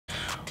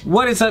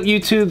What is up,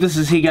 YouTube? This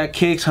is He Got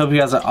Kicks. Hope you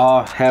guys are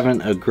all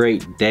having a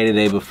great day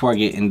today. Before I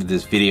get into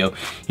this video,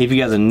 if you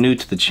guys are new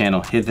to the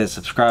channel, hit that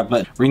subscribe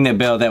button, ring that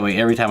bell. That way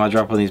every time I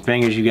drop one of these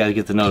bangers, you guys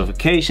get the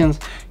notifications.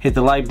 Hit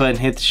the like button,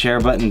 hit the share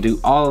button, do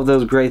all of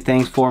those great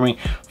things for me.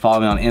 Follow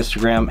me on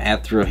Instagram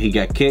at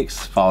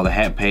therealhegotkickz. Follow the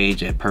hat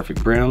page at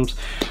Perfectbrimz.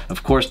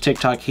 Of course,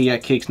 TikTok, He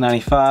Got Kicks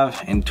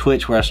 95, and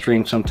Twitch, where I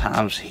stream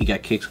sometimes, He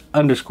Got Kicks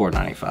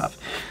 _95.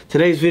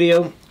 Today's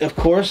video, of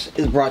course,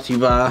 is brought to you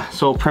by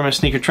 0’S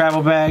sneaker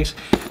travel bags.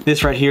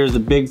 This right here is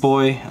the big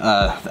boy.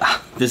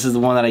 This is the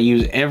one that I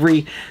use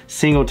every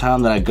single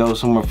time that I go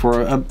somewhere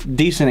for a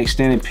decent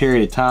extended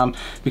period of time,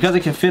 because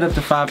it can fit up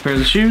to 5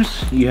 pairs of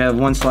shoes. You have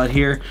one slide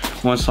here,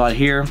 one slide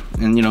here,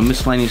 and you know,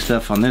 miscellaneous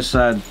stuff on this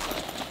side.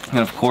 And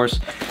of course,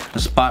 a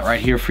spot right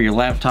here for your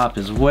laptop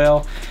as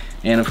well.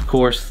 And of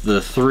course,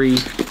 the 3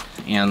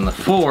 and the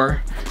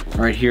 4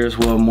 right here as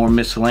well, more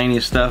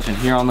miscellaneous stuff. And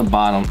here on the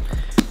bottom,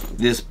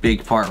 this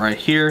big part right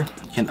here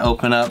can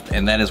open up,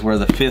 and that is where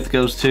the 5th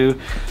goes to.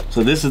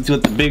 So this is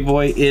what the big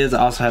boy is.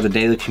 I also have the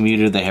daily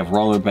commuter. They have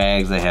roller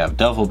bags, they have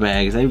duffel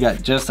bags, they've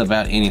got just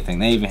about anything.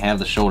 They even have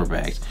the shoulder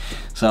bags.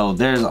 So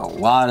there's a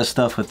lot of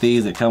stuff with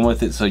these that come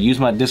with it. So use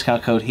my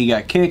discount code He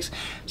Got Kicks,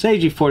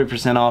 saves you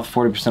 40% off.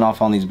 40%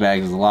 off on these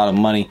bags is a lot of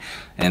money,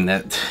 and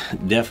that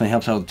definitely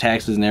helps out with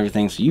taxes and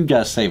everything. So you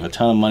guys save a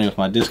ton of money with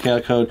my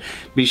discount code.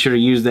 Be sure to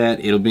use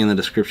that. It'll be in the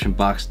description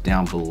box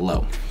down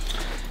below.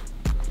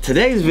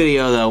 Today's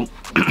video though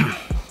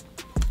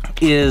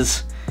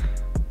is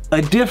a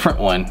different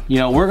one. You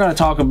know, we're going to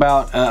talk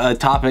about a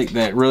topic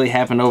that really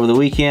happened over the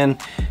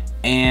weekend,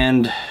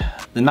 and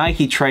the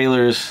Nike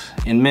trailers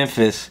in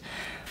Memphis,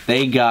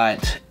 they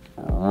got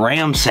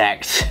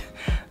ransacked.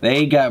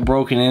 They got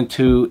broken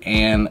into,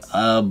 and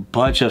a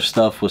bunch of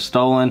stuff was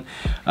stolen.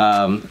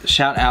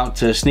 Shout out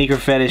to Sneaker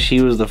Fetish.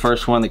 He was the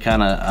first one that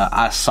kind of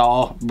I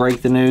saw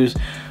break the news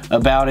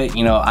about it.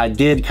 You know, I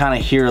did kind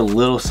of hear a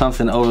little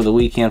something over the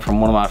weekend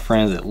from one of my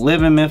friends that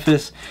live in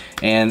Memphis,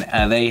 and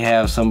they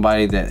have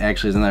somebody that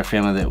actually is in their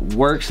family that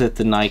works at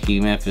the Nike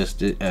Memphis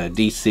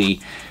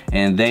DC,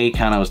 and they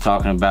kind of was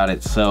talking about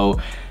it. So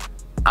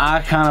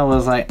I kind of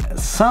was like,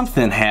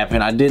 something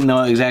happened. I didn't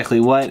know exactly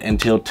what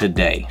until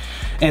today.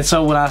 And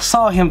so when I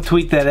saw him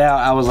tweet that out,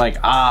 I was like,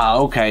 ah,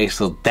 okay,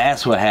 so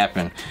that's what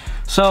happened.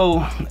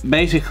 So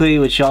basically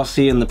what y'all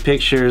see in the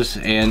pictures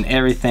and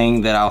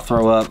everything that I'll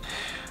throw up,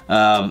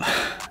 a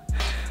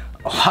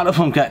lot of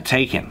them got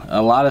taken.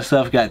 A lot of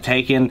stuff got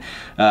taken,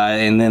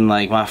 and then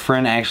like my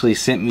friend actually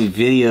sent me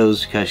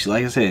videos, because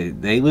like I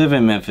said, they live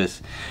in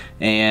Memphis,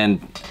 and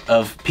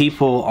of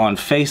people on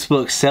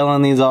Facebook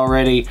selling these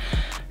already,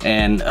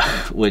 and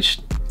which,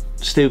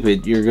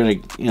 stupid, you're gonna,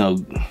 you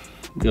know,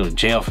 go to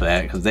jail for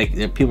that, because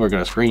people are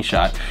gonna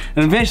screenshot,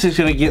 and eventually it's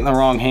gonna get in the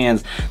wrong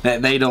hands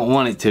that they don't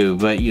want it to.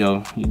 But you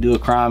know, you do a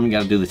crime, you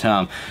gotta do the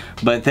time.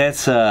 But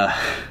that's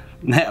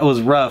that was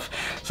rough.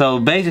 So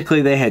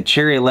basically they had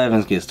Cherry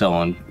 11's get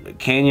stolen,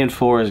 Canyon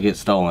 4's get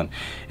stolen,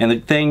 and the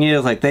thing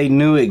is, like, they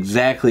knew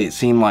exactly, it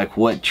seemed like,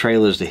 what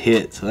trailers to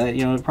hit. So that,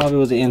 you know, it probably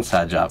was an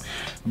inside job,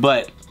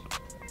 but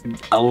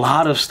a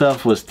lot of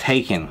stuff was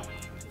taken.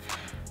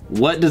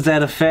 What does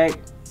that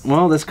affect?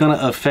 Well, that's gonna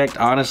affect,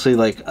 honestly,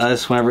 like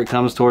us whenever it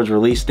comes towards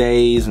release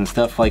days and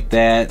stuff like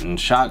that, and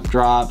shock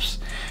drops.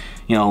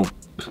 You know,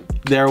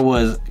 there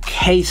was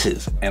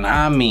cases, and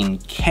I mean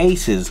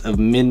cases, of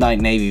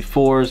Midnight Navy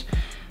 4s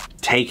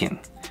taken,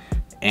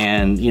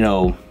 and you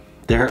know,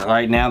 they're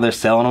right now they're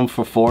selling them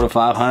for $400 to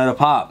 $500 a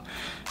pop.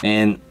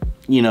 And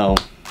you know,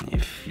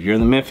 if you're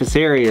in the Memphis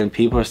area and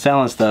people are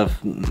selling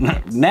stuff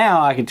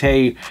now, I can tell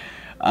you,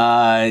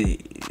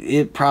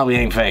 it probably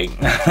ain't fake.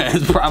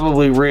 It's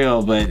probably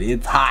real, but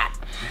it's hot.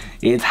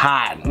 It's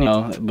hot, you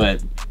know.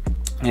 But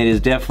it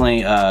is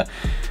definitely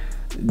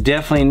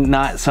definitely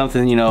not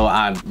something, you know,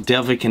 I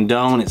definitely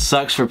condone. It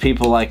sucks for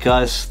people like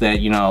us that,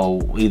 you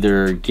know,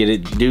 either get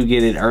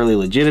it early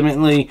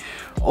legitimately,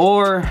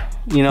 or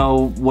you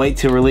know, wait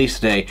till release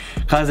day,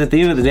 because at the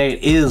end of the day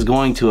it is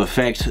going to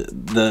affect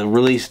the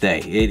release day.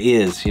 It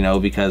is, you know,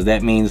 because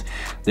that means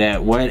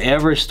that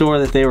whatever store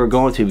that they were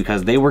going to,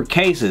 because they were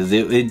cases,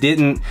 it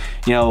didn't,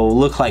 you know,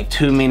 look like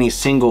too many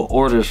single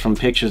orders from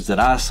pictures that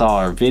I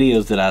saw or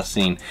videos that I've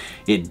seen.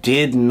 It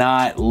did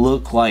not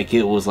look like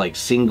it was like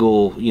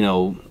single, you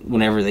know,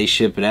 whenever they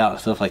ship it out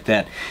and stuff like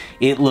that.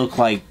 It looked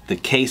like the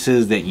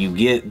cases that you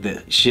get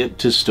that ship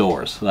to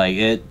stores. Like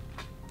it,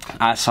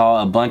 I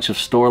saw a bunch of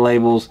store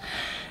labels,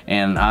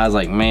 and I was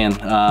like, man,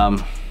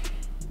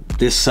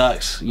 this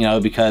sucks, you know,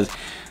 because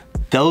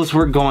those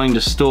were going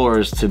to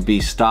stores to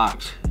be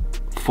stocked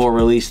for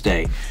release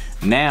day.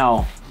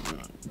 Now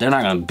they're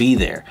not going to be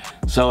there.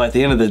 So at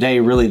the end of the day,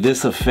 really,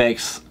 this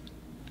affects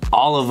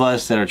all of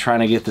us that are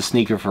trying to get the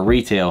sneaker for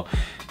retail.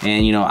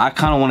 And you know, I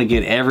kind of want to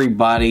get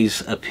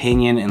everybody's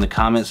opinion in the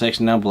comment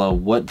section down below.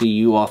 What do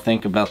you all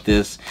think about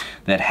this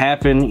that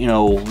happened? You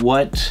know,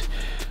 what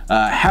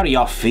how do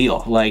y'all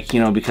feel? Like, you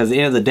know, because at the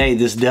end of the day,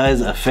 this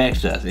does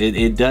affect us.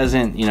 It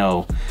doesn't, you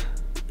know,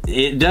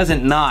 it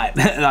doesn't not.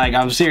 Like,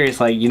 I'm serious,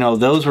 like, you know,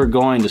 those were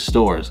going to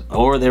stores,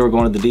 or they were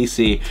going to the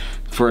DC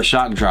for a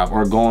shock drop,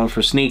 or going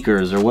for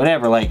sneakers or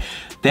whatever. Like,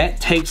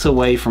 that takes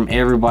away from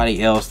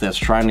everybody else that's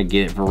trying to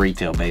get it for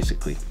retail,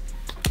 basically.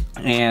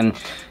 And,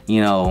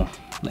 you know,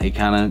 they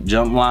kind of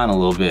jump line a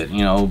little bit,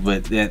 you know,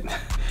 but that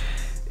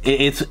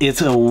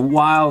it's a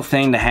wild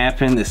thing to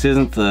happen. This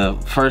isn't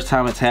the first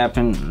time it's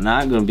happened,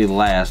 not going to be the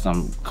last,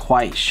 I'm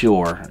quite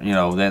sure. You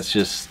know, that's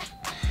just,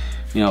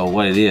 you know,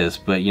 what it is.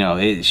 But, you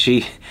know,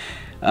 shoot,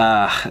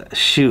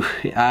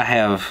 I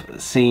have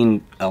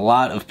seen a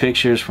lot of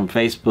pictures from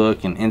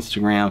Facebook and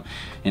Instagram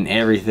and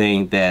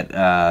everything that,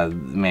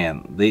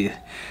 man,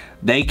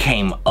 they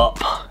came up,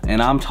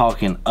 and I'm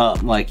talking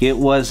up. Like, it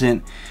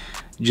wasn't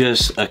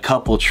just a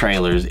couple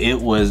trailers, it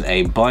was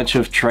a bunch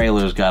of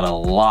trailers got a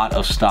lot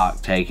of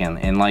stock taken.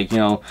 And, like, you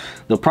know,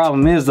 the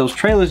problem is those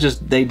trailers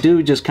they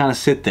do just kind of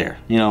sit there,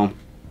 you know.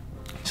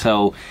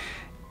 So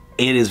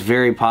it is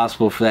very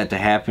possible for that to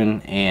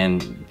happen,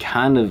 and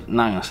kind of,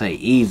 not gonna say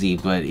easy,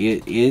 but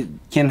it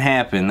can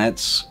happen,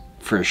 that's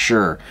for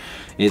sure.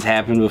 It's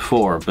happened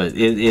before, but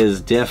it is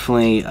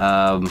definitely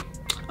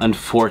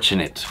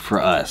unfortunate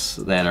for us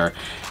that are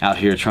out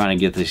here trying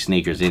to get these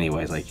sneakers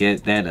anyways. Like,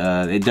 it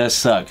does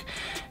suck.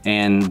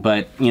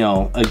 But, you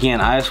know, again,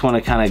 I just want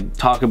to kind of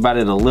talk about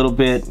it a little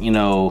bit, you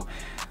know,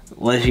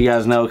 let you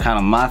guys know kind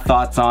of my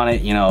thoughts on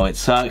it. You know, it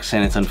sucks,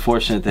 and it's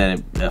unfortunate that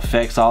it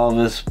affects all of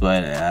us,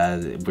 but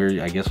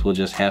I guess we'll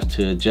just have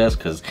to adjust,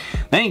 because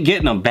they ain't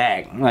getting them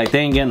back. Like, they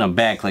ain't getting them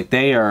back. Like,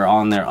 they are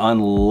on there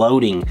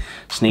unloading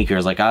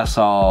sneakers. Like, I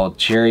saw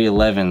Cherry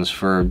 11's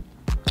for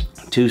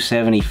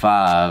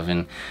 $275,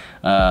 and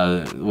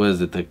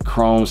was it the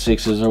Chrome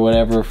 6s or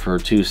whatever for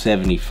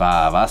 $275.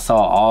 I saw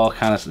all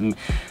kind of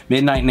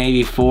Midnight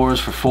Navy 4s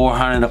for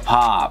 $400 a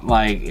pop.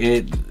 Like,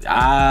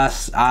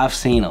 I've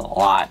seen a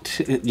lot,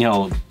 you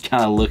know,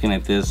 kind of looking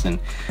at this, and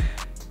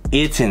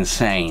it's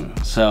insane.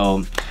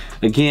 So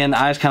again,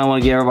 I just kind of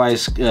want to get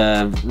everybody's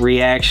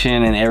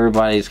reaction and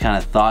everybody's kind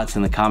of thoughts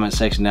in the comment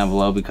section down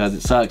below, because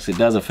it sucks. It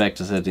does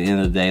affect us at the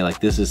end of the day. Like,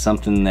 this is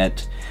something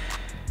that,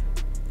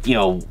 you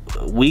know,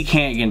 we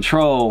can't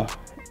control,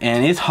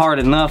 and it's hard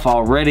enough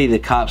already to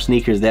cop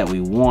sneakers that we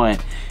want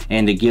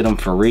and to get them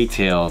for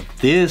retail.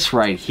 This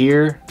right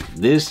here,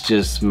 this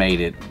just made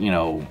it, you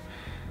know,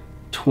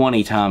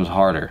 20 times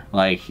harder.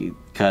 Like,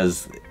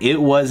 because it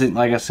wasn't,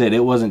 like I said, it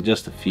wasn't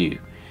just a few,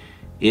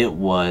 it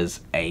was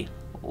a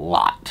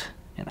lot,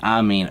 and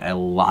I mean a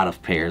lot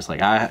of pairs.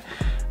 Like,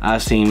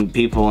 I've seen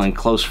people in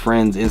close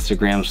friends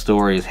Instagram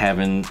stories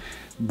having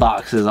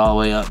boxes all the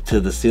way up to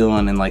the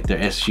ceiling in, like, their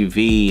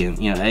SUV, and,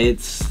 you know,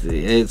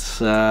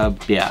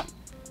 yeah,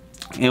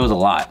 it was a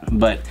lot.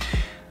 But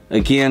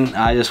again,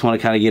 I just want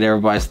to kind of get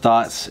everybody's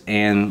thoughts,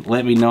 and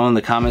let me know in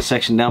the comment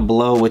section down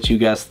below what you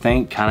guys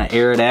think. Kind of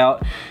air it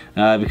out,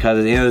 because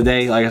at the end of the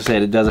day, like I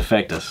said, it does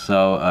affect us.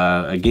 So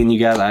again, you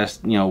guys, I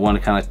just, you know, want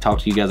to kind of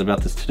talk to you guys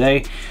about this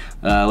today.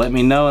 Let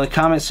me know in the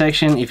comment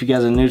section. If you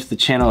guys are new to the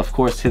channel, of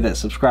course, hit that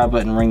subscribe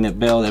button, ring that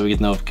bell, that we get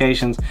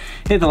notifications.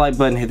 Hit the like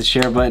button, hit the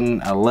share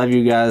button. I love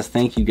you guys.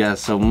 Thank you guys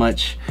so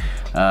much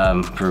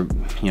for,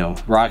 you know,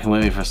 rocking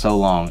with me for so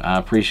long. I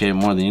appreciate it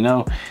more than you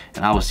know,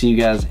 and I will see you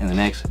guys in the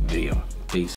next video.